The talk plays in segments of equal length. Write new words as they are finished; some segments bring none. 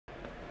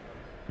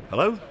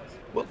Hello,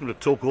 welcome to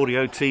Talk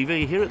Audio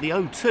TV here at the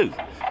O2.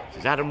 This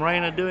is Adam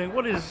Rayner doing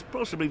what is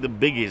possibly the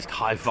biggest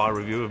hi-fi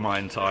review of my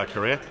entire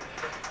career.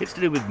 It's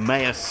to do with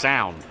Meyer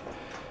sound.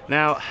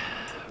 Now,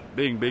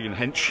 being big and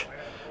hench,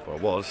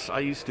 well, I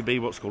used to be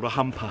what's called a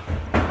humper,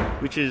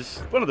 which is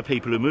one of the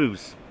people who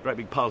moves great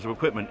big piles of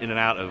equipment in and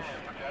out of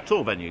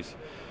tour venues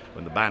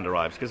when the band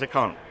arrives, because they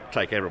can't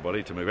take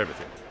everybody to move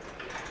everything.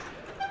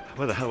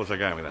 Where the hell was I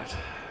going with that?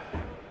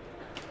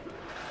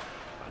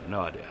 I have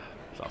no idea,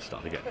 so I'll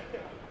start again.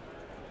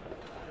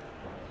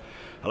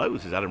 Hello,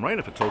 this is Adam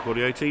Rayner for Talk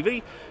Audio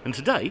TV, and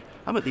today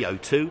I'm at the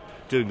O2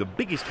 doing the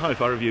biggest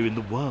hi-fi review in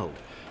the world.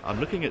 I'm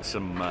looking at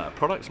some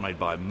products made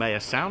by Meyer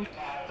Sound.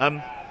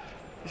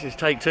 This is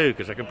take two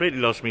because I completely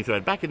lost me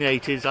thread. Back in the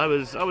 80s, I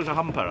was a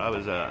humper. I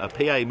was a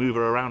PA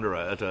mover around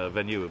at a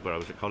venue where I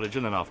was at college,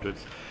 and then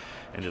afterwards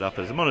ended up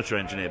as a monitor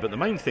engineer. But the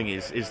main thing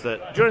is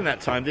that during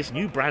that time, this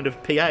new brand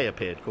of PA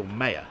appeared called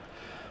Meyer,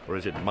 or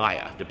is it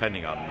Meyer,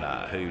 depending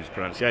on whose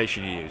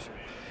pronunciation you use.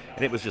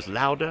 And it was just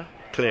louder,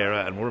 clearer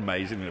and more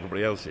amazing than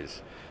everybody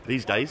else's.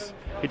 These days,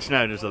 it's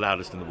known as the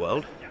loudest in the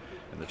world,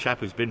 and the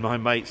chap who's been my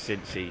mate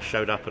since he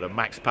showed up at a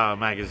Max Power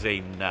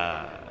magazine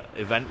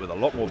event with a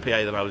lot more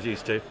PA than I was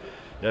used to,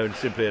 known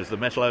simply as the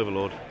Metal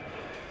Overlord,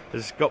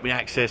 has got me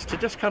access to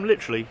just come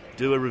literally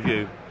do a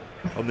review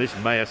on this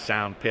Meyer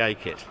Sound PA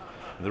kit.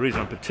 And the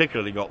reason I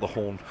particularly got the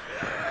horn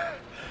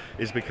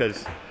is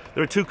because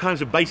there are two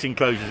kinds of bass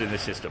enclosures in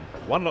this system.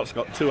 One lot's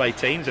got two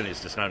 18s and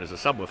it's just known as a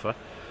subwoofer,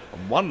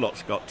 and one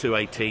lot's got two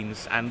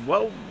 18s and,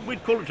 well,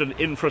 we'd call it an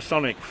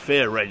infrasonic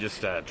fear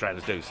register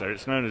transducer.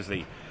 It's known as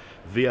the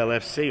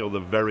VLFC, or the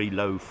Very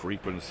Low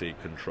Frequency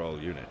Control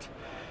Unit,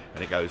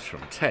 and it goes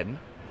from 10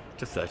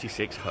 to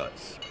 36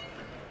 Hertz.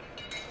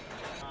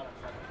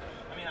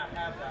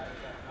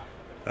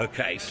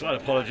 Okay,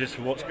 slight apologies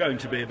for what's going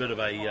to be a bit of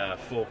a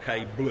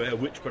 4K Blair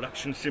Witch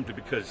production, simply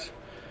because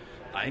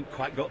I ain't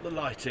quite got the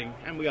lighting,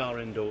 and we are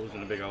indoors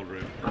in a big old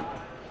room.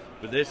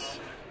 But this,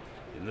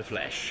 in the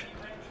flesh,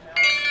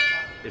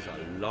 is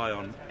a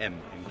Lion M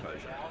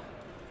enclosure.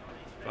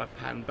 If I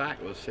pan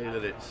back, we'll see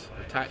that it's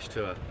attached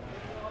to a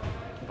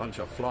bunch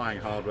of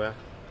flying hardware,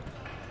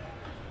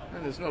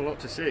 and there's not a lot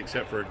to see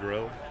except for a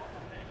grill.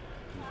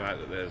 In fact,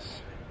 that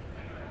there's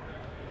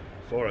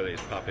 4 of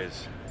these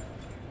puppies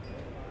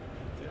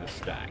in a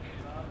stack.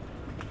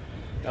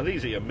 Now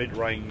these are your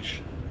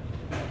mid-range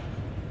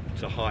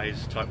to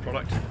highs type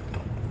product.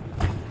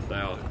 They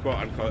are quote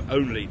unquote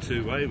only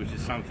two-way, which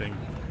is something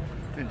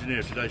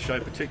Engineer Today's show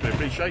particularly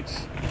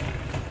appreciates.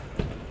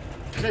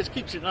 It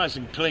keeps it nice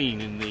and clean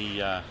in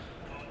the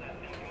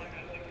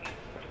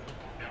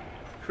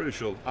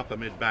crucial upper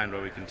mid band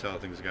where we can tell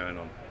things are going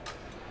on.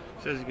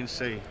 So as you can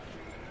see,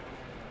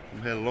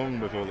 I'm here long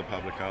before the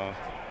public are.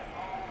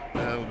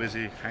 They're all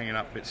busy hanging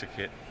up bits of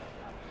kit.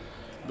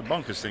 The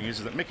bonkers thing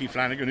is that Mickey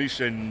Flanagan, East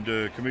End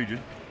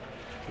comedian,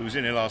 who was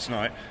in here last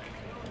night,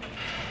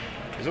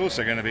 is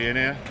also going to be in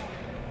here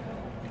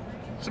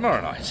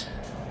tomorrow night,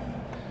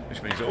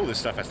 which means that all this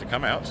stuff has to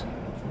come out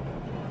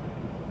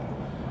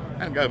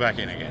and go back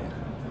in again.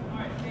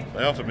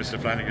 They offered Mr.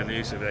 Flanagan the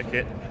use of their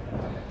kit.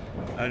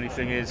 Only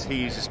thing is,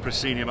 he uses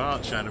proscenium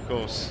arch, and of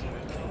course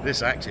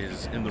this act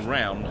is in the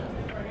round.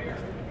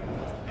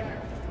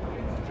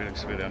 I'm feeling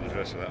a bit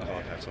underdressed with that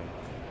hard hat on.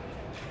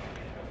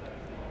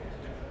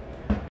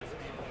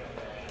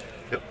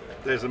 Yep,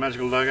 there's the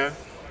magical logo.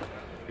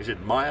 Is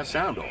it Meyer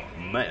Sound or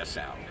Meyer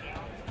Sound?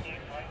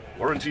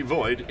 Warranty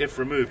void if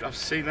removed. I've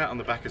seen that on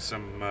the back of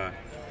some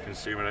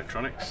consumer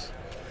electronics.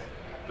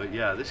 But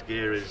yeah, this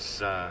gear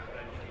is no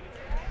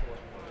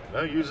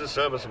user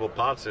serviceable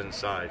parts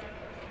inside.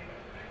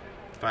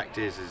 Fact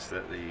is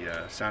that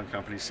the sound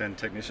companies send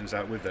technicians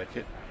out with their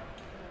kit.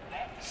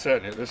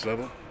 Certainly at this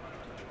level.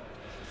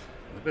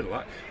 With a bit of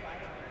luck,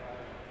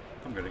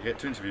 I'm going to get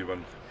to interview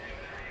one.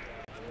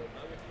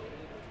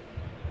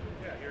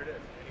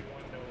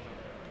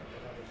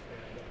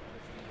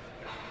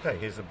 Okay,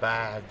 here's the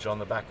badge on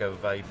the back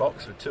of a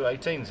box with two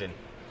 18s in.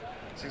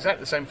 It's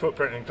exactly the same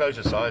footprint and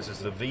enclosure size as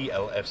the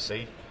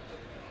VLFC.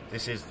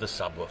 This is the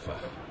subwoofer.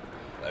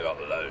 They've got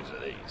loads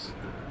of these.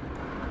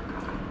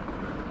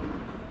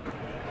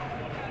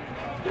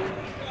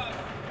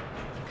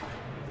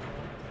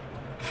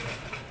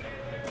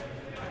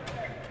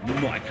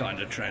 My kind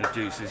of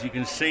transducers. You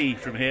can see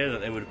from here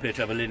that they would appear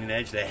to have a leading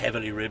edge. They're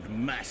heavily ribbed,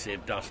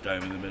 massive dust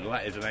dome in the middle.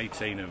 That is an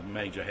 18 of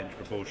major hench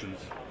proportions.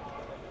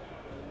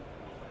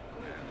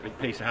 A big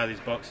piece of how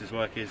these boxes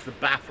work is the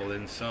baffle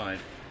inside.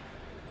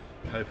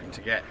 I'm hoping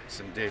to get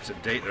some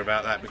data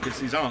about that, because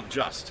these aren't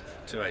just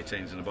two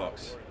 18s in a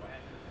box.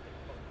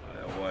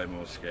 They're way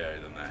more scary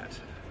than that.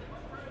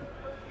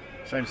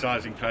 Same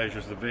size enclosure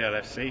as the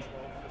VLFC,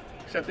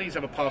 except these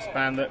have a pass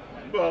band that,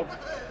 well,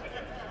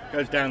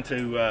 goes down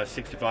to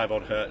 65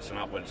 odd hertz and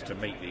upwards to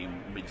meet the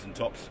mids and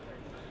tops,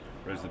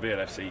 whereas the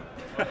VLFC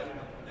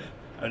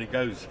only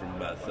goes from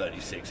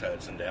 36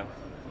 hertz and down.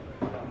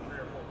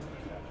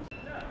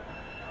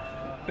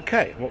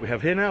 Okay, what we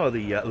have here now are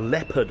the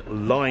leopard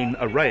line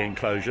array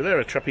enclosure. They're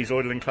a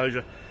trapezoidal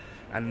enclosure,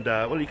 and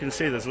well, you can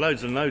see there's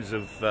loads and loads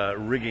of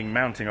rigging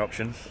mounting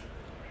options.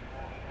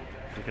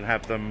 You can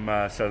have them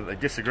so that they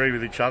disagree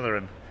with each other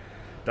and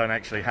don't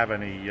actually have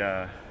any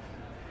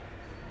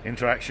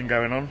interaction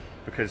going on,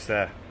 because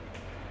they've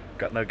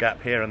got no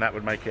gap here, and that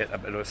would make it a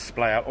bit of a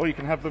splay out. Or you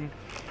can have them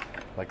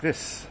like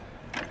this,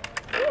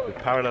 with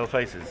parallel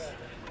faces.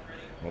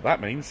 What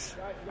that means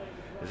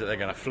is that they're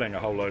going to fling a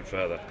whole load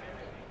further.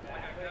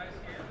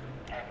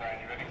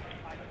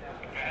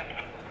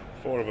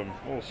 4 of them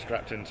all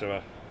strapped into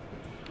a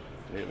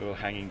little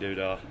hanging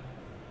doodah.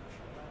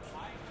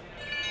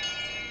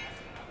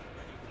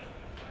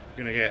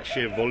 You're going to get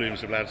sheer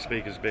volumes of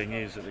loudspeakers being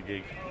used at the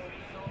gig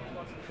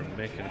from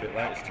Mick in a bit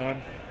later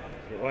time.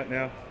 But right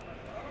now,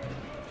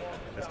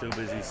 they're still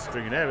busy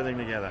stringing everything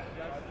together.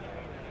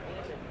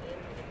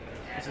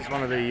 This is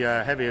one of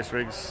the heaviest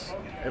rigs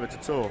ever to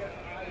tour.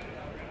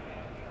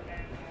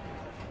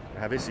 I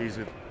have issues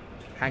with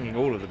hanging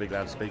all of the big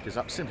loudspeakers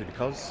up simply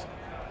because,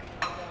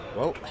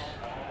 well,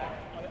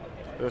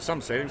 there are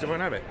some ceilings that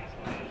won't have it.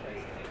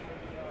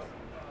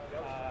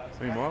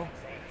 Meanwhile,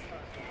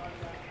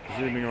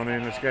 zooming on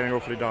in, it's getting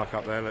awfully dark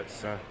up there.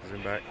 Let's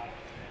zoom back.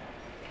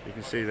 You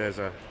can see there's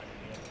a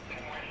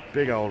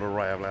big old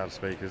array of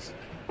loudspeakers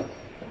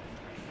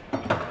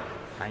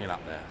hanging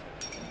up there.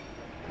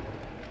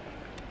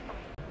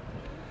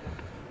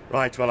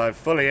 Right, well, I've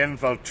fully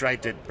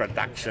infiltrated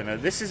production.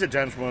 This is a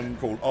gentleman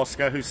called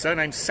Oscar, whose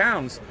surname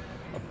sounds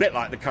a bit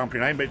like the company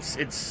name, but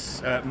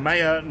it's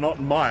Meyer, not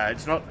Meyer.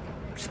 It's not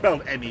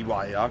spelled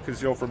M-E-Y-E-R,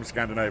 because you're from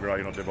Scandinavia, are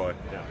you not, dear boy?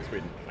 Yeah,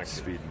 Sweden.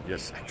 Actually. Sweden,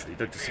 yes, actually.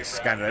 Don't just say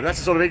Scandinavia. That's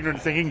the sort of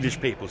ignorant thing English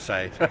people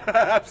say.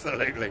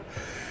 Absolutely.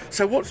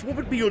 So what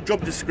would be your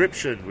job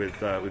description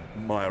with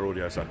Meyer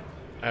Audio, sir?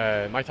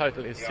 My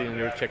title is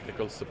Senior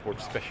Technical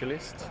Support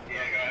Specialist,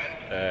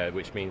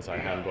 which means I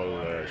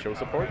handle show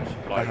support,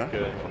 like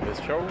on this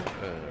show.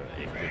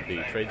 It could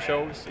be trade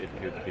shows, it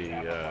could be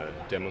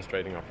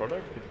demonstrating our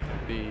product, it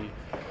could be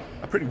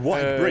a pretty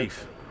wide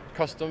brief.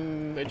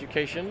 Custom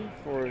education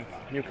for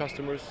new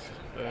customers.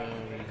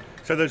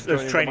 So those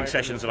training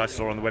sessions that I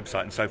saw on the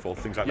website and so forth,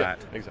 things like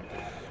that. Exactly.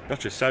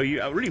 Gotcha. So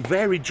you a really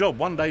varied job.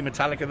 One day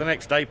Metallica, the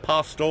next day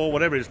Pastor,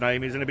 whatever his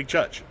name is, in a big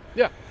church.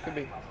 Yeah, could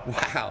be.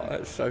 Wow,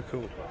 that's so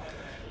cool.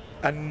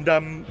 And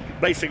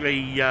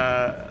basically,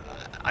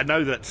 I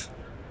know that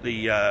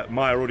the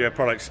Meyer Audio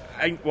products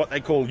ain't what they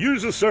call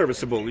user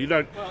serviceable. You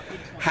don't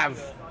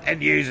have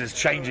end users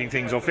changing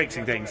things or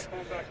fixing things.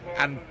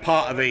 And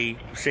part of the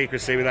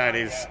secrecy with that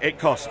is it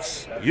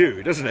costs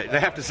you, doesn't it? They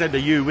have to send a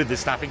U with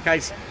this stuff in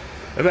case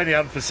of any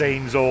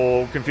unforeseens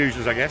or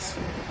confusions, I guess.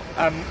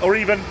 Or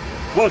even,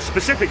 well,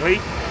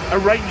 specifically,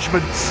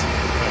 arrangements.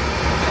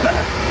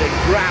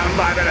 Ground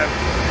by a bit of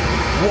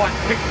white,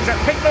 pink. Is that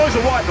pink noise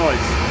or white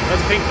noise?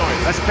 That's pink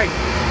noise. That's pink.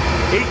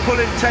 Equal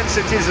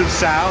intensities of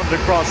sound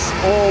across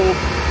all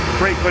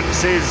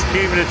frequencies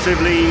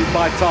cumulatively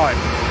by time.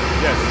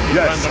 Yes, in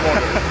random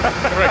order.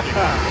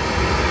 Correctly.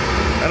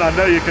 And I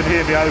know you can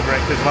hear me over it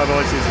because my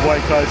voice is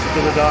way closer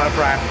to the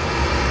diaphragm.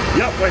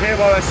 Yep, we're here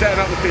while they're setting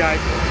up the PA.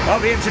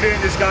 I'll be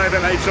interviewing this guy a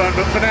bit later on,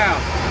 but for now,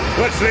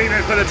 let's leave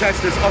it for the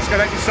testers. Oscar,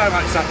 thank you so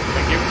much, sir.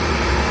 Thank you.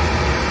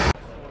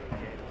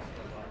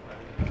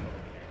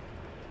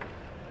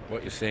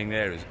 What you're seeing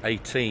there is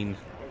 18-inch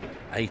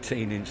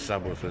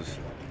subwoofers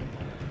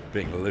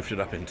being lifted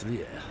up into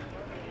the air.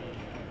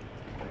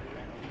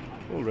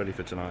 All ready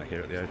for tonight here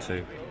at the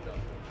O2.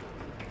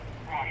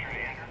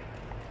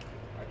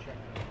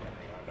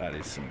 That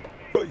is some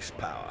bass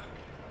power.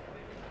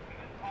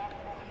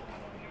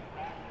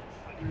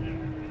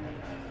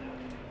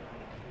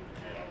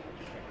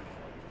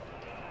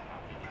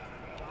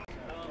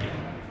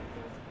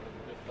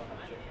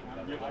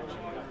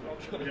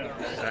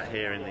 Sat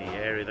here in the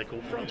area they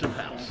call front of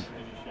house.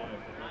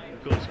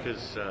 Of course,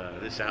 because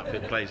this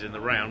outfit plays in the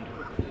round,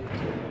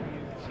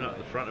 it's not at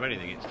the front of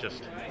anything, it's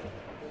just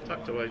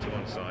tucked away to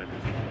one side.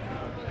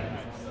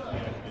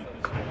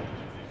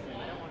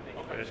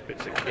 Various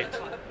bits of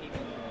kit,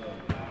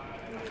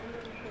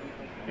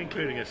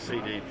 including a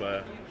CD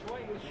player,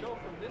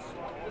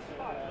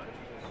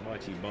 a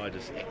mighty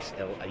Midas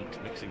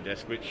XL8 mixing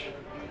desk, which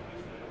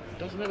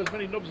doesn't have as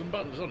many knobs and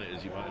buttons on it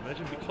as you might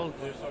imagine, because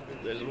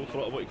there's an awful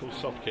lot of what you call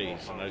soft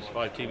keys and those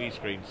 5 TV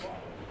screens.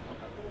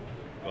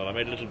 Well, I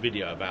made a little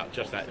video about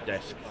just that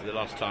desk the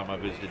last time I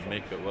visited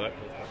Mick at work.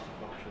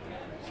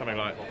 Something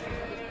like,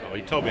 oh,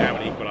 he told me how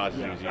many equalisers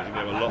he was using.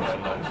 There were lots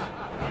and lots.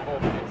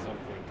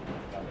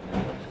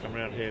 Let's come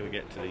around here, we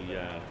get to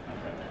the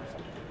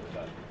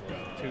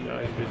two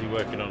guys busy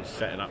working on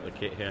setting up the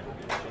kit here.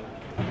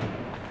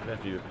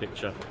 Left you a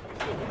picture.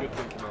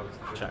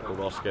 A chap called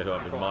Oscar, who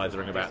I've been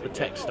mithering about the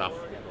tech stuff,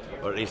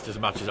 or at least as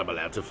much as I'm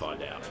allowed to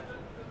find out.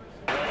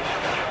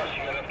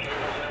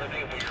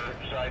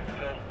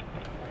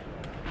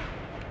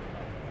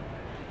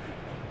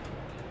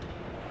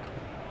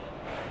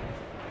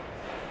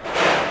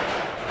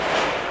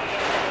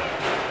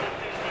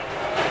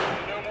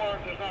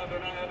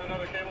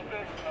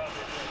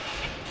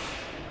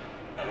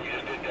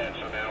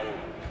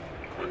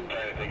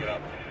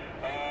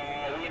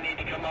 We need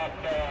to come up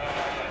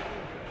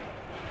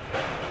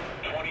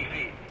 20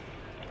 feet.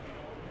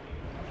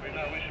 Right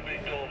now we should be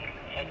till,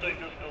 I'll take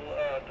this till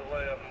about to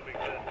lay up in Big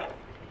Ten.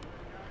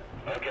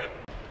 Okay.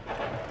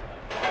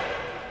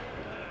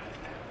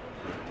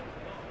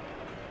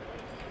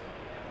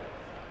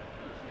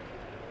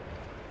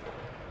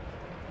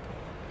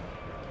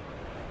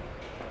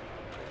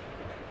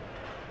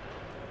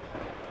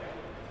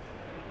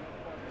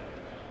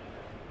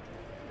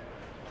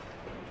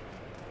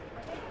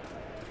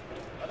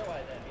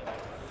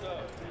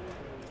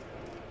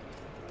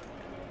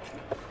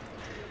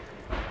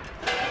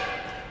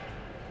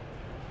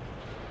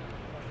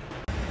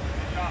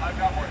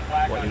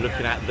 What you're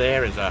looking at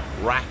there is a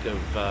rack of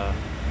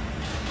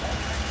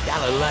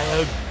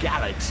Galileo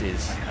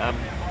Galaxies.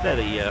 They're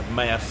the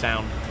Meyer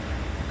sound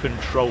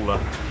controller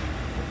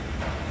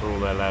for all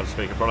their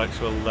loudspeaker products.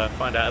 We'll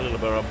find out a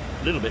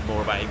little bit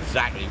more about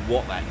exactly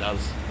what that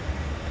does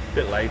a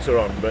bit later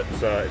on, but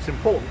it's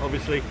important,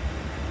 obviously,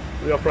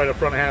 for the operator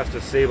front of house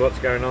to see what's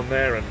going on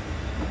there, and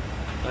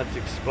that's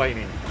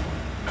explaining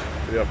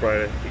to the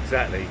operator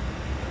exactly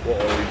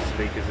what all these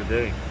speakers are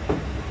doing.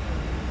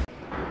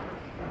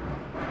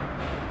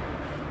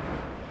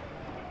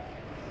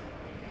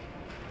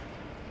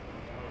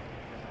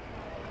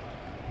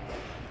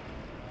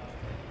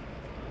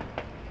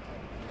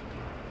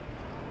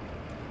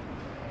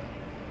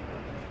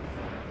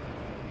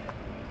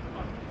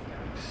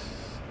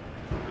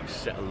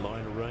 Set a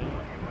line array.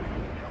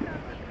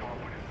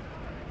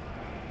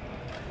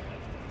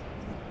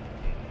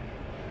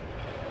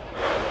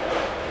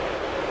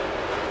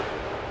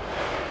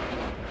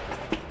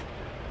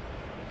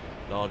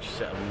 Large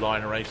set of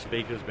line array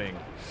speakers being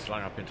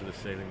slung up into the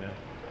ceiling there.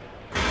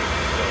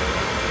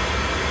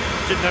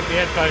 Didn't have the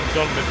headphones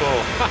on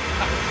before.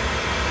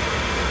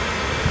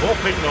 More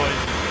pink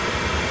noise.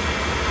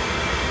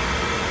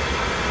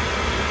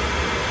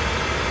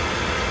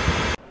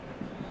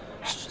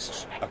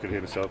 I could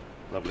hear myself.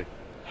 Lovely.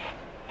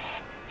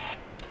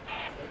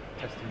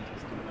 Testing.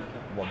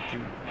 1,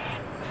 2.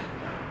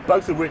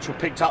 Both of which were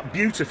picked up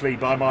beautifully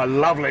by my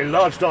lovely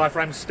large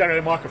diaphragm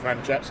stereo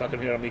microphone chaps. I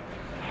can hear on the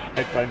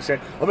headphone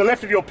set. On the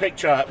left of your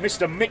picture,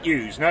 Mr. Mick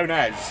Hughes, known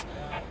as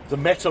the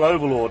Metal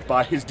Overlord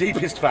by his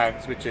deepest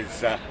fans, which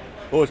is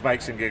always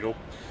makes him giggle.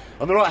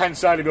 On the right hand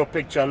side of your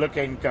picture,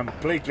 looking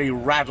completely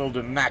raddled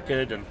and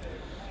knackered. And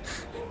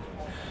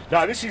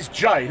now this is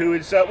Jay, who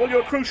is well, you're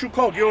a crucial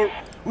cog.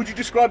 Would you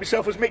describe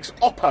yourself as Mick's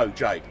Oppo,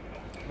 Jay?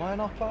 Am I an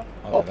Oppo?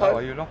 Oppo?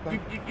 Are you an Oppo?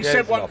 You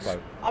said once.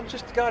 I'm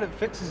just the guy that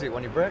fixes it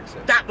when he breaks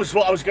it. That was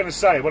what I was going to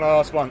say when I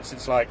asked once.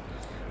 It's like,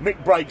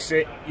 Mick breaks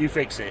it, you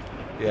fix it.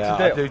 Yeah,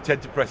 I do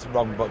tend to press the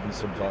wrong buttons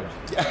sometimes.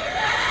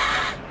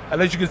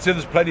 And as you can see,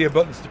 there's plenty of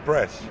buttons to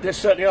press. There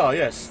certainly are,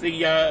 yes.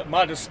 The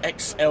Midas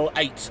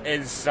XL8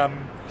 is...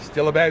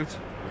 still about.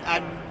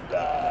 And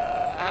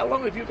how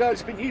long have you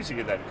guys been using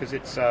it then? Because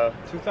it's...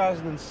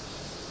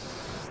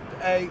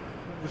 2008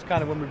 was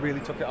kind of when we really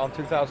took it on.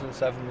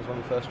 2007 was when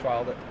we first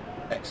trialled it.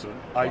 Excellent.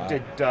 Wow. I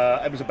did...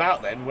 it was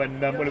about then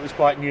when it was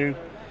quite new.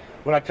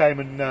 When I came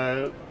and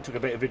took a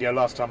bit of video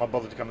last time, I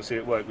bothered to come and see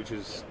it work, which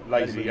was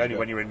lazy, only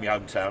when you're in my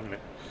hometown, isn't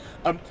it?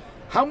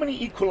 How many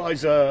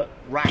equaliser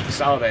racks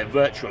are there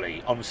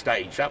virtually on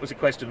stage? That was a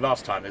question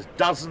last time. There's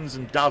dozens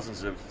and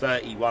dozens of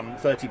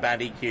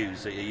 30-band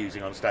EQs that you're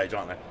using on stage,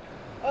 aren't there?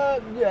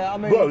 Yeah, I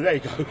mean... Whoa, there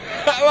you go.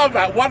 I love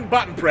that. One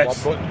button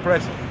press. One button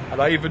press.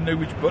 And I even knew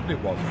which button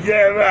it was.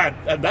 Yeah, man.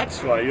 And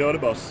that's why you're the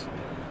boss.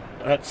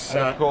 That's...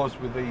 And of course,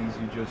 with these,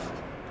 you just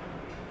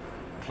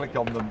click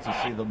on them to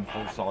see them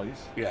full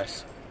size.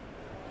 Yes.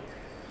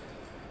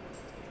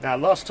 Now,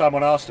 last time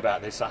when I asked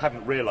about this, I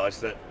hadn't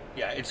realised that,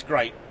 yeah, it's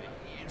great.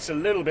 It's a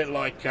little bit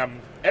like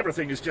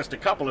everything is just a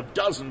couple of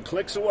dozen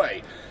clicks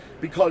away,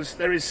 because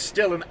there is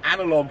still an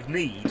analogue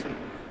need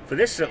for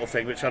this little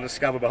thing, which I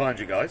discovered behind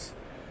you guys,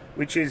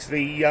 which is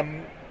the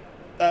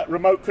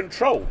remote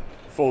control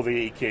for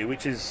the EQ,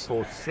 which is...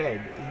 For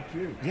said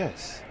EQ.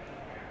 Yes.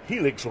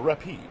 Helix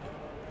Rapide.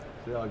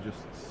 So I just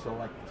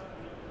select...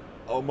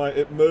 Oh mate,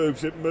 it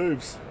moves, it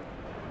moves.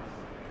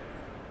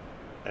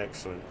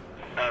 Excellent.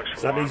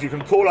 So that means you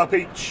can call up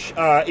each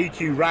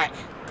EQ rack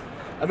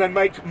and then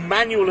make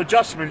manual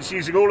adjustments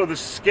using all of the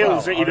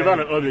skills that you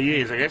developed over the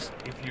years, I guess.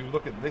 If you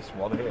look at this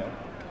one here,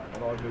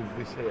 and I move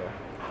this here.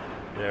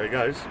 There he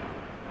goes.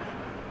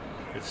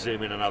 Let's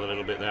zoom in another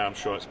little bit there. I'm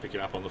sure it's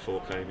picking up on the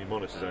 4K. My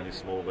monitor's only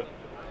small, but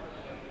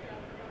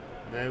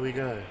there we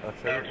go.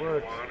 That's how it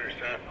works.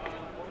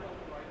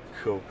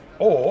 Cool.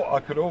 Or I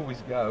could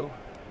always go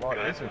like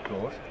this, of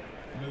course.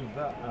 Move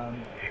that,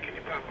 and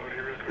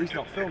He's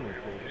not filming.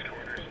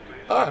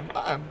 I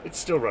am. It's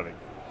still running.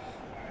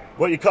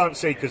 What you can't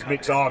see, because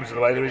Mick's arms are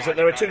the way there is, that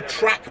there are 2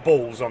 track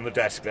balls on the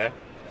desk there.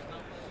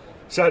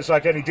 So it's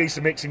like any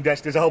decent mixing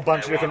desk. There's a whole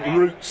bunch of different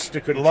routes to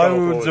control.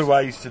 Loads of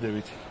ways to do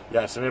it.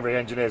 Yes, and every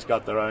engineer's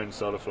got their own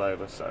sort of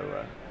flavour. So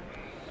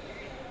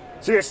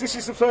yes, this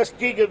is the first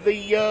gig of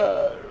the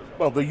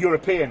the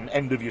European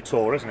end of your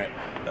tour, isn't it?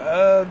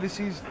 This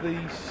is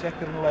the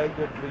second leg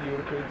of the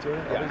European tour.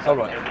 Yeah. Oh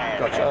right,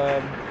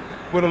 gotcha.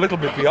 We're a little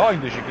bit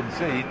behind, as you can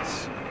see.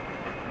 It's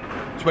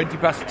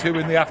 2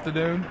 in the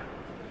afternoon,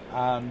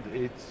 and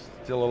it's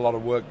Still a lot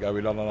of work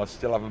going on, and I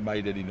still haven't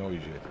made any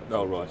noise yet.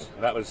 Oh, right.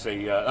 That was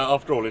the...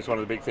 after all, it's one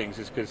of the big things,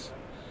 is because...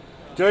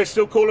 Do they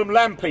still call them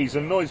lampies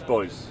and noise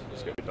boys?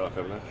 It's getting a bit dark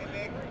over there.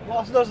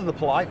 Well, those are the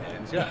polite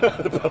names,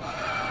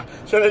 yeah.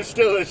 So there's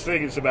still this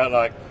thing, it's about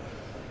like...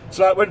 It's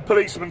like when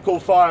policemen call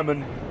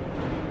firemen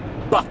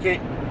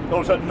bucket,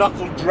 also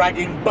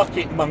knuckle-dragging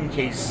bucket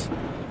monkeys.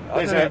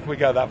 I don't know if we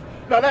go that...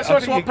 No, that's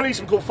what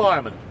policemen call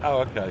firemen. Oh,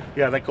 okay.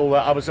 Yeah, they call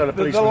that... I was at a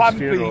policeman's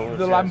funeral.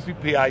 The lampy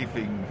PA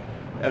thing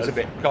has a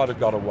bit... kind of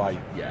got away.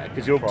 Yeah,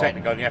 because you're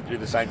technical and you have to do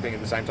the same thing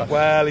at the same time.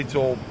 Well, it's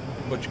all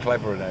much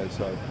cleverer now,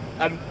 so...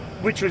 And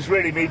which was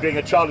really me being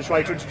a childish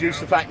way to introduce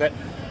the fact that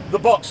the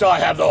box I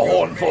have the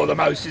horn for the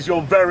most is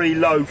your very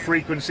low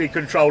frequency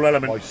control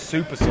element. My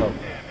super song.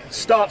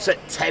 Starts at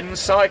 10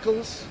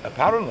 cycles.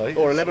 Apparently.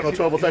 Or 11 or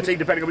 12 or 13,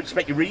 depending on which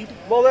spec you read.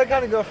 Well, they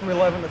kind of go from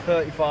 11 to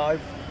 35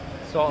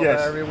 sort of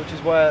area, which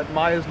is where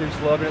Meyer's new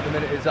slogan at the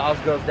minute is ours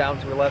goes down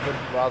to 11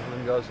 rather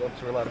than goes up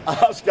to 11.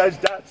 Ours goes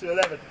down to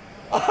 11.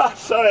 Oh,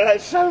 sorry,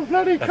 that's so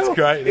bloody cool. That's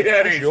great.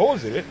 Yeah, That's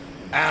yours, isn't it?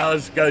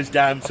 Ours goes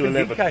down to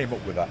 11. You came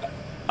up with that.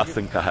 I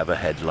think I have a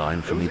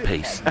headline for me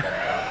piece.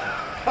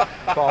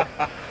 Bob.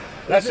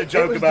 That's a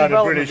joke about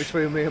a British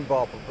between me and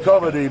Bob.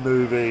 comedy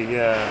movie,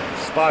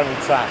 Spinal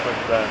Tap,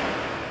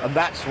 and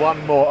that's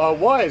one more.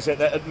 Why is it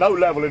that at no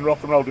level in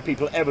rock and roll do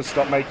people ever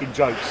stop making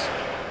jokes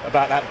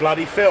about that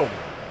bloody film?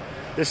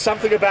 There's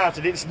something about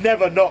it, it's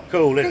never not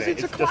cool, is it?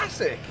 It's a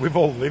classic. We've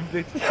all lived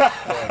it.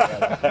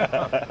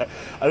 And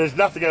there's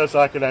nothing else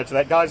I can add to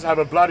that. Guys, have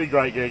a bloody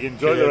great gig,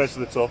 enjoy the rest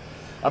of the tour.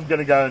 I'm going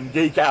to go and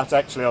geek out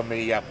actually on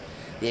the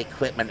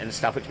equipment and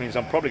stuff, which means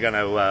I'm probably going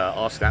to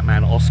ask that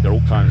man Oscar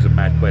all kinds of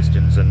mad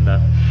questions and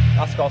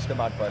ask Oscar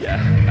mad questions.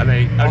 Yeah,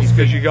 and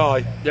Oscar's your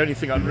guy. The only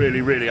thing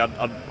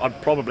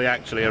I'd probably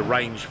actually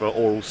arrange for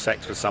oral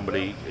sex for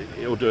somebody,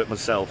 or do it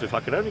myself if I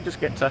could only just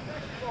get to.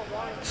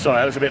 Sorry,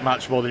 that was a bit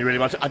much more than you really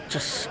wanted. I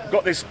just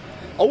got this.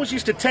 I always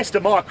used to test a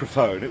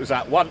microphone. It was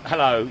that one.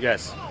 Hello,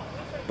 yes,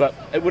 but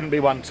it wouldn't be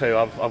 1 2.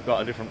 I've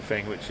got a different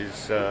thing, which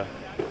is.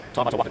 Which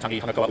is a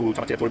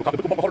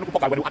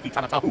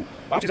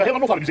hill on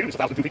North Island, New Zealand, it's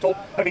 1,002 feet tall,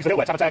 and it means the hill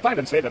where Tamatau climbed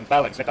and slid and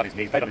fell and slipped on his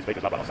knees, played on his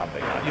speakers, or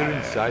something. You're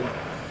insane.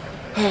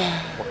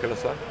 What can I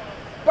say?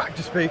 Back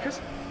to speakers.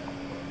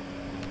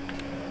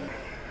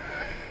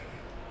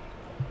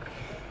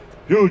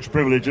 Huge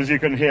privilege, as you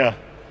can hear.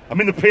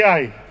 I'm in the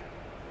PA.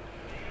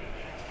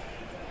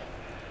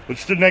 But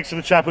stood next to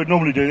the chap who'd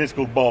normally do this,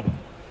 called Bob.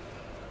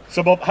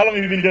 So Bob, how long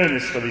have you been doing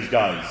this for these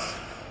guys?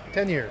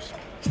 10 years.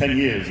 10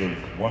 years of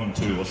 1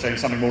 2, or saying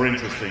something more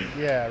interesting.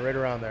 Yeah, right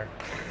around there.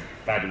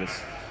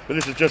 Fabulous. But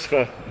this is just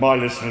for my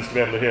listeners to be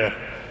able to hear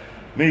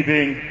me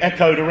being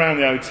echoed around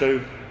the O2.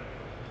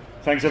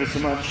 Thanks ever so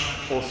much.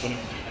 Awesome.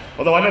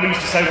 Although I never used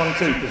to say 1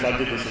 2 because I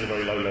did this at a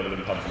very low level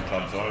in pubs and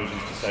clubs. So I always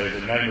used to say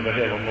the name of a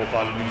hill on North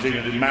Island, New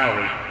Zealand in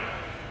Maori,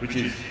 which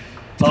is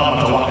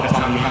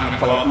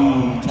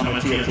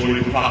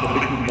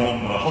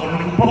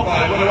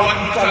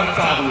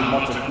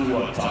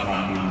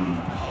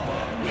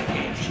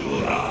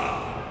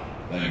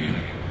Thank you.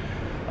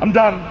 I'm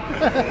done.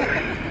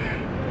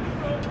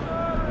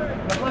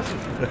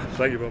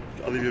 Thank you, Bob.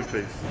 I'll leave you in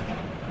peace.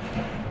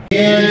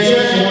 Yeah,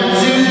 check 1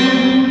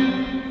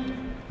 2.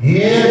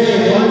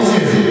 Yeah,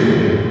 1 2.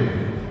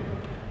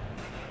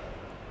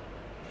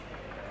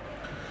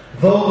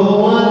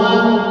 Vocal 1.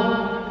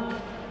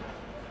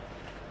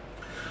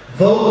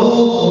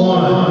 Vocal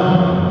 1.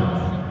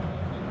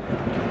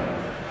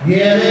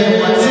 Yeah,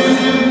 1 2.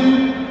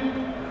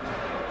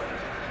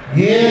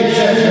 Yeah,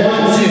 check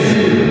 1 2.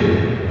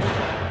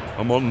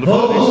 I'm on the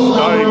bloody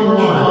stage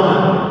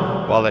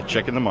while they're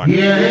checking the mic.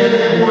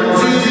 Yeah, 1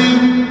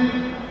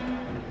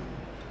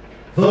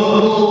 2.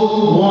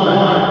 Vocal 1.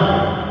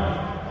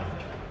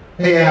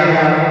 Hey,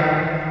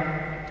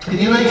 can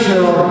you make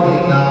sure all the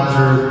gate knobs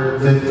are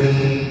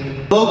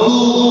 15?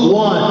 Vocal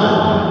 1.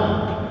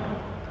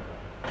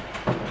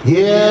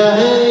 Yeah,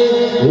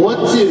 hey,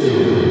 1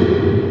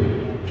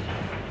 2.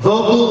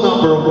 Vocal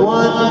number 1.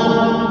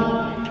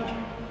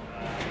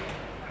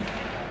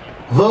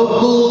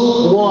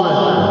 Vocal 1.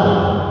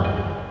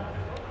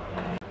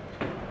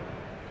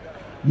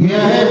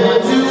 Yeah, hey,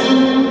 1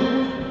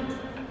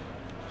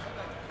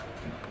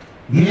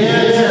 2.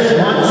 Yeah, just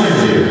 1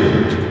 2.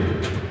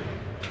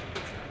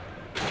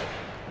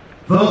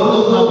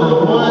 Vocal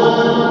number 1.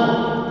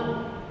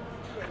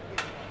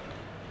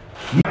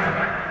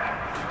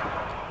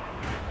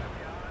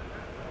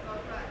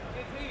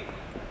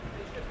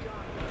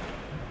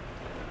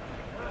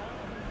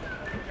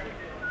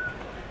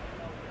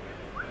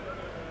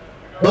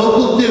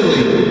 Vocal 2.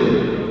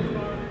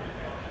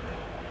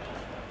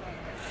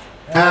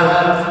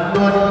 Out,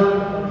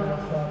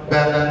 north,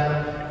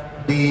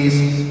 back, knees.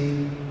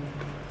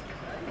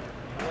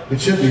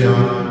 It should be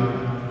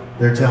on.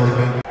 They're telling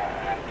me.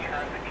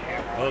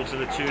 Well, to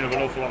the tune of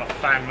an awful lot of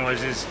fan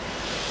noises.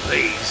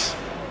 These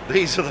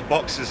are the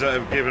boxes that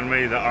have given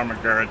me the armor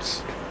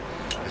girds.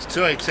 There's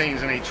 2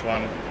 18s in each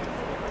one.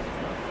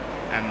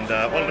 And,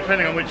 well,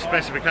 depending on which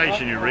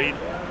specification you read,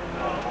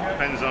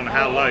 depends on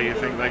how low you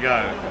think they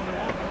go.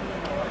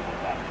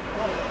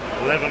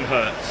 11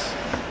 hertz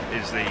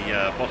is the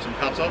bottom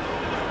cutoff.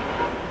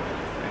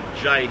 And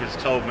Jay has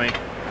told me,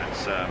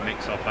 that's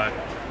Mix Oppo,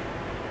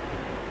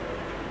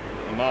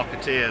 the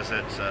marketeers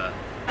at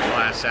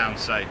Meyer Sound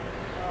say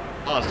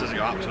ours doesn't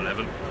go up to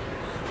 11,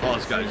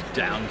 ours goes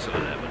down to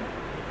 11.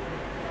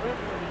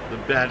 The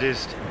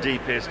baddest,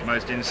 deepest,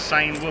 most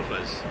insane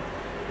woofers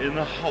in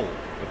the whole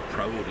of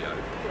pro audio.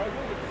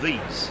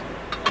 These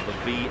are the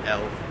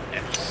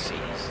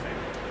VLFCs.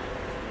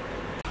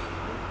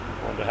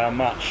 Wonder how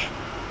much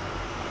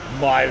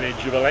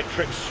mileage of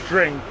electric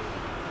string,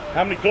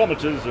 how many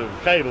kilometers of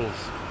cables.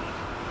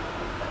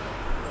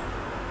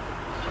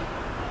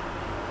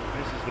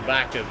 This is the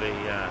back of the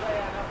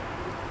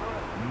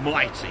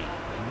mighty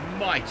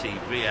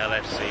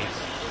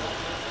VLFCs.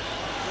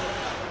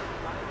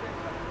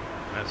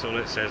 That's all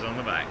it says on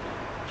the back.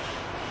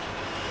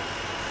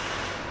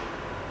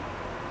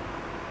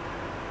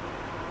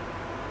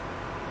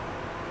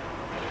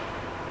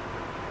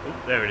 Oh,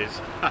 there it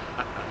is.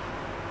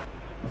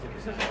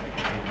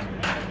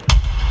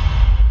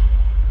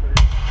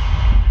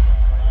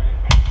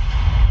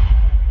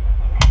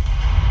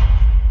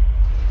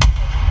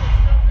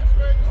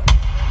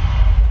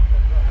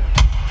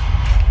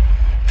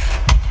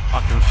 I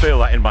can feel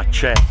that in my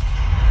chest.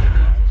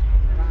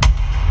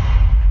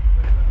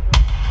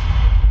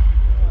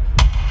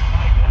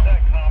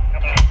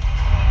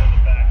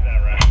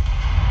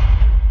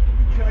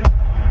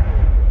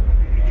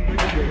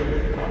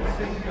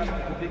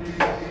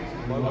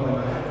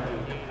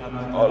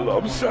 I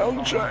love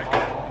sound check.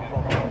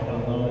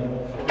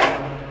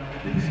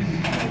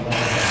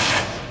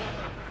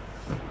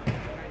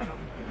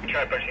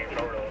 Try pushing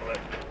forward a little bit.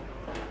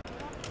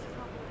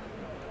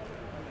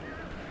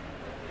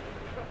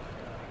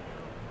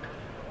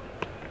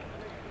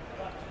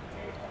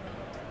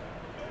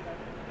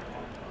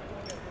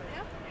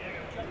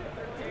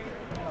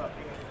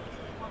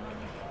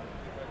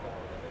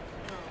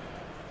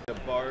 A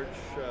barge,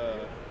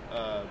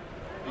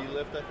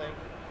 B-lift, I think.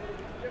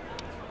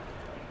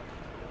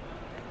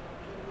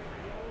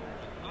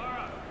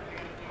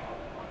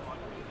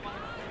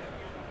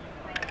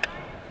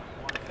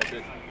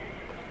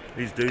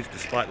 These dudes,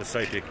 despite the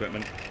safety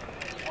equipment,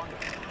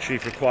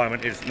 chief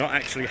requirement is not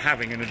actually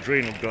having an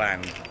adrenal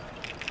gland.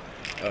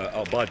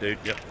 Oh, bye, dude.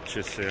 Yep,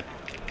 just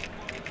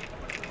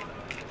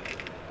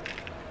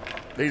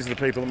these are the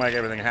people that make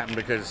everything happen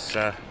because,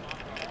 well,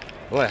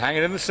 they're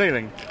hanging in the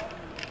ceiling.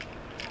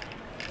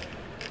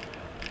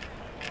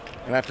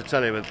 And I have to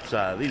tell you, with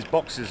these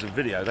boxes of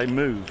video, they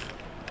move.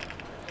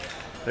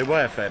 They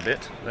weigh a fair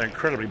bit. They're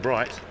incredibly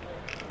bright.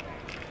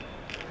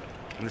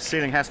 And the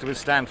ceiling has to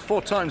withstand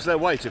 4 times their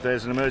weight if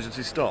there's an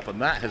emergency stop,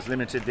 and that has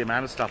limited the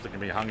amount of stuff that can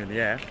be hung in the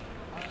air,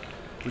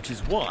 which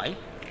is why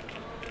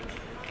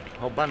a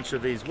whole bunch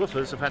of these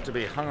woofers have had to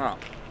be hung up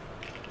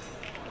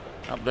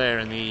there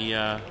in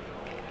the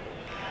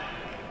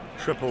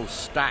triple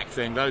stack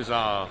thing. Those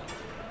are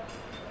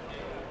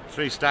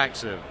 3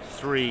 stacks of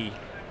 3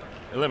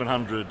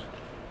 1100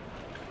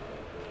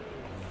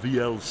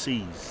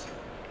 VLCs.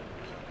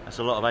 That's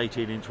a lot of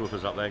 18-inch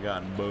woofers up there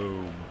going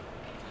boom.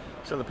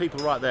 So the people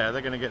right there,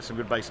 they're going to get some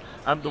good bass.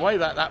 The way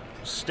that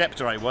step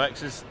array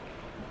works is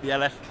the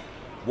LF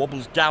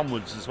wobbles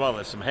downwards as well.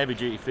 There's some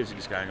heavy-duty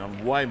physics going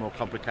on, way more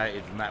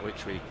complicated than that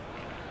which we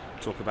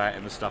talk about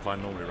in the stuff I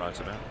normally write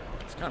about.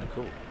 It's kind of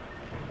cool.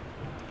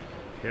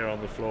 Here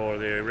on the floor of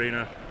the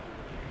arena,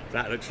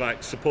 that looks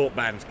like support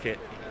band's kit.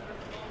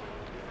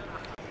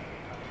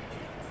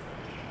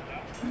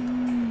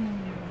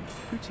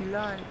 Pretty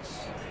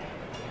lights.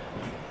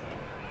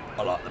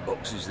 I like the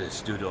boxes they're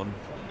stood on.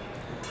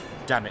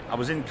 Damn it, I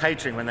was in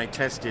catering when they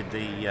tested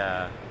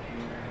the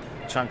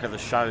chunk of the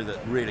show that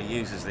really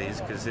uses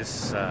these, because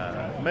this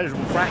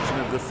measurable fraction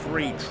of the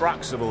 3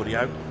 trucks of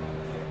audio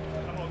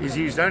is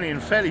used only in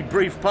fairly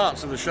brief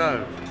parts of the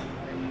show.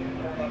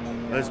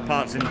 Those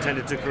parts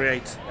intended to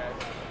create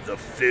the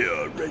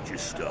fear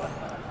register.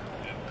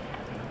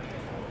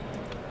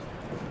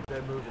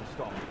 They're moving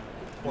stop.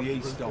 The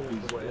E-stop is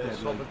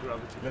deadly.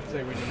 Let's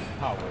say we need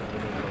power.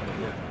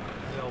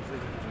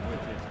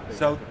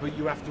 So, but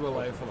you have to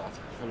allow for that,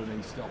 for an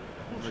E-stop,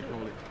 what they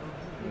call it,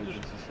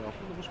 emergency stop.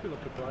 There must be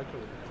like a breaker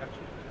that can catch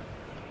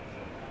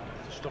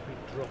it to stop it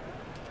drop.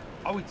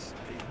 Oh, it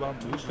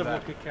won't move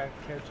without, Like a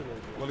counter.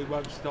 well, it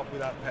won't stop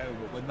without power,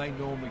 but when they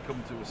normally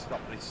come to a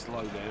stop, they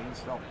slow down and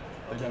stop.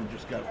 They don't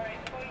just go,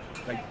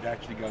 they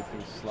actually go for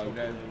a slow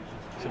down,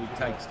 so it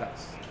takes that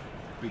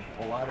big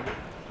pull out of it.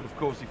 But of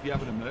course, if you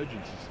have an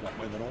emergency stop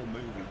where they're all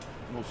moving,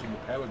 and all of a sudden the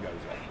power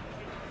goes off,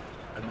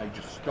 and they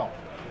just stop,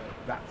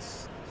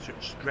 that's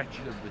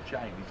stretching of the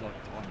chain is like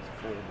times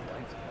 4 the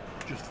weight,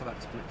 just for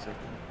that split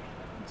second,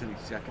 until it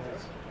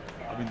settles.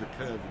 I mean, the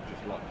curve is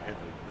just like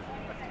heavy.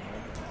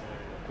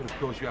 But of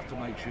course, you have to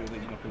make sure that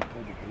you're not going to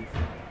pull the roof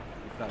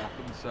if that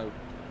happens. So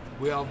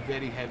we are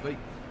very heavy,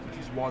 which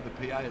is why the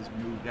PA has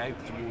moved out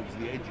towards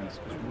the edges,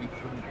 because we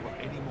couldn't put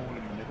any more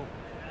in the middle.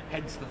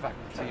 Hence the fact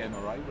that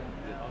TMRA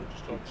went.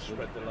 Just trying to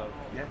spread the load.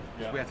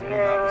 Yeah, we had to move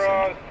out the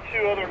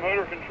centre. 2 other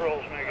motor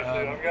controls, make it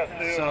I've got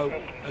 2. So,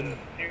 and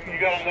you You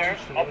got them there?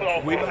 I'll put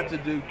all We've four. had to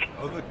do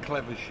other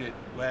clever shit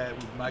where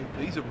we've made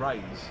these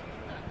arrays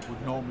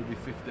would normally be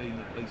 15,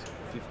 at least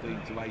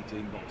 15 to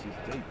 18 boxes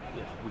deep.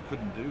 We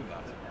couldn't do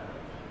that.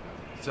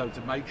 So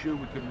to make sure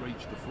we can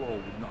reach the floor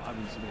with not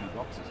having so many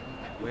boxes,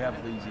 we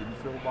have these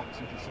infill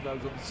boxes, so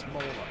those are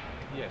smaller,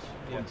 Yes.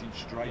 pointing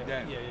straight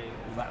down. Yeah.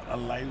 Well, that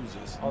allows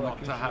us Oh, not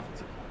that to gives have you-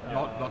 to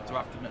not to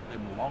have to make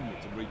them longer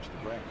to reach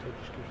the ground. So it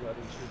just gives you that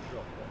instant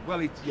drop. Well,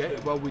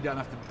 well, we don't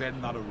have to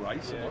bend that array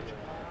so much,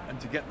 and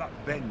to get that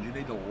bend, you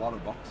need a lot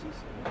of boxes.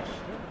 You're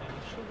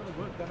still going to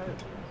work that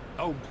out.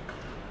 Oh,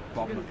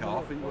 Bob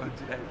McCarthy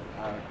worked it out,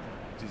 our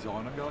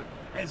designer guy.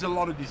 There's a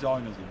lot of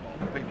designers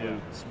involved, people who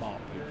are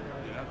smart people,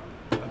 you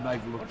know, and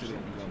they've looked at it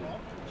and gone,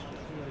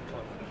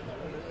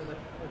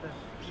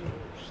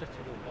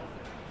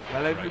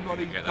 well,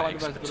 everybody Right, you get kind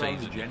that of has their own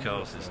expertise in your agenda,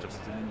 car system.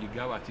 and then you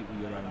go at it with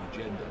your own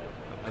agenda.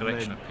 And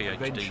collection then of PhDs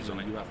eventually on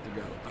it. you have to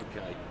go,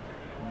 okay,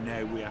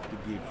 now we have to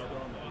give.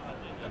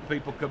 And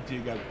people come to you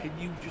and go, can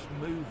you just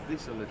move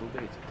this a little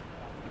bit?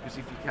 Because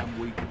if you can,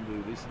 we can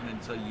do this, and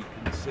then so you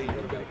can see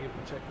and go.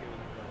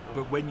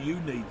 But when you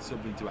need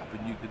something to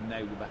happen, you can now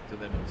go back to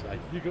them and say,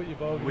 You got your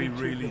bargain. we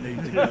really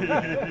need to go.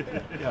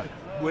 Yeah,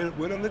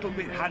 we're a little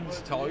bit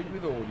hands-tied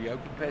with audio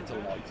compared to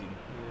lighting.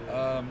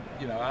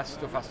 You know, our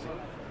stuff has to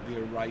be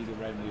arrayed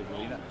around the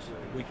arena.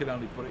 We can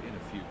only put it in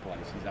a few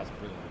places as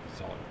per the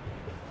design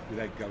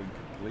without going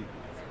completely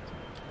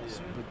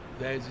different. But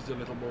theirs is a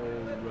little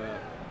more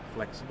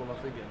flexible,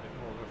 I think.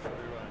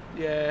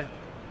 Yeah.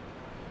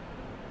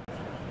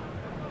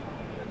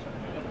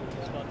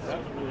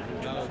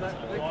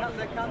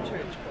 They can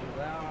change colour.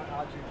 They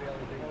are RGB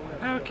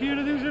LED. How cute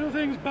are these little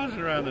things buzzing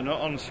around? They're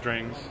not on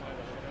strings.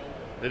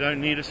 They don't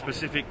need a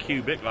specific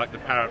cubic like the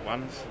parrot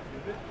ones.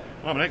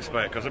 I'm an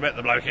expert because I met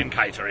the bloke in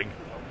catering.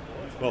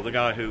 Well, the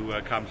guy who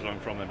comes along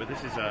from there. But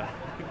this is a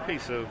big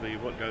piece of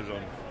what goes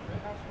on.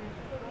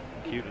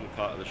 Cute little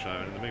part of the show.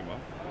 And in the meanwhile,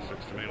 this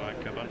looks to me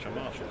like a bunch of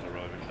marshals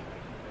arriving.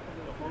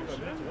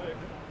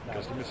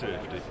 Customer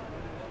safety.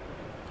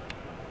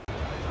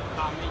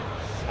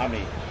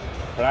 Ami.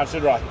 Pronounce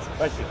it right.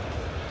 Thank you.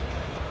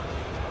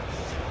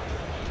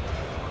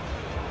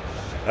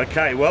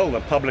 Okay, well,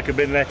 the public have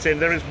been let in.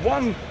 There is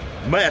one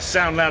Meyer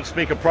sound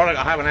loudspeaker product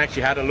I haven't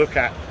actually had a look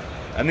at,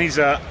 and these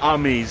are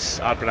Ami's.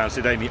 I pronounce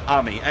it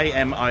Ami,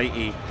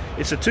 A-M-I-E.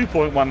 It's a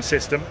 2.1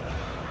 system,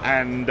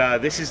 and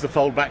this is the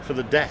foldback for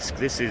the desk.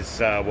 This is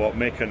what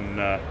Mick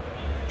and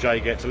Jay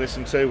get to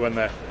listen to when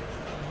they're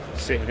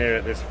sitting here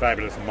at this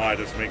fabulous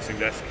Midas mixing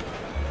desk.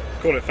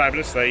 Call it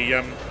fabulous. They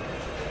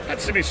had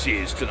some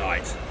issues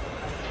tonight.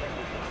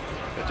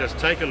 But just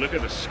take a look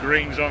at the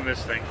screens on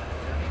this thing.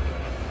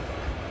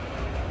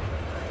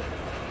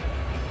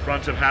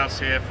 Front of house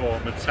here for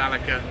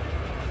Metallica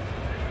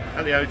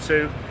and the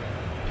O2,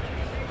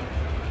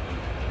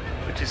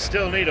 which is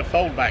still need a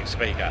foldback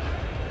speaker.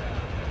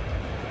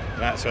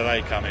 That's where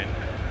they come in.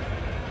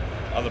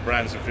 Other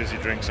brands of fizzy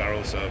drinks are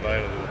also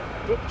available.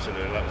 Whoops,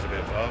 that was a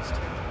bit fast.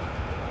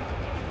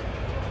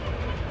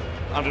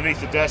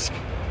 Underneath the desk,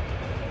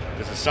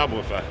 there's a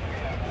subwoofer.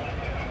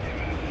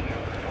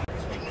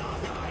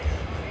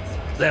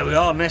 There we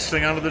are,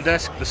 nestling under the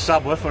desk, the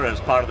subwoofer as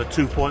part of the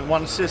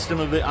 2.1 system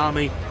of the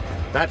Ami.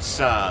 That's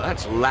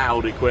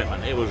loud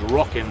equipment. It was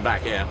rocking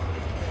back here.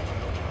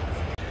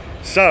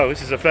 So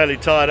this is a fairly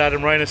tired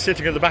Adam Rayner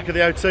sitting at the back of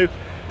the O2,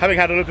 having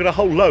had a look at a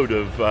whole load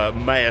of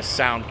Meyer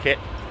sound kit.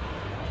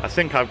 I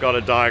think I've got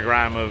a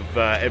diagram of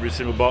every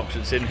single box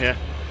that's in here.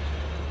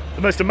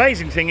 The most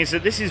amazing thing is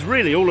that this is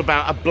really all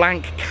about a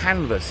blank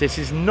canvas. This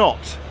is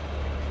not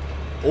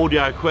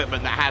audio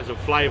equipment that has a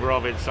flavour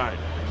of its own.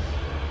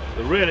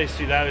 The real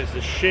issue though is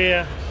the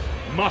sheer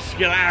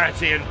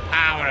muscularity and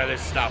power of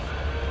this stuff,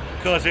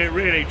 because it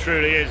really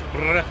truly is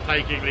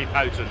breathtakingly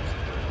potent.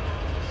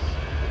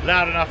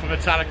 Loud enough for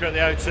Metallica at the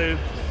O2,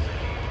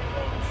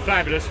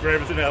 fabulous for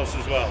everything else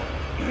as well.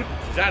 This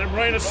is Adam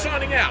Rayner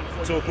signing out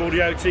for Talk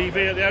Audio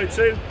TV at the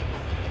O2.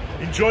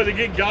 Enjoy the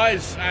gig,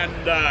 guys, and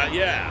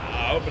yeah,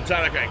 I hope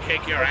Metallica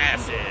kick your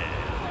asses.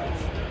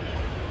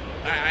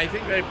 I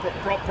think they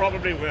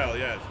probably will,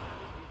 yes.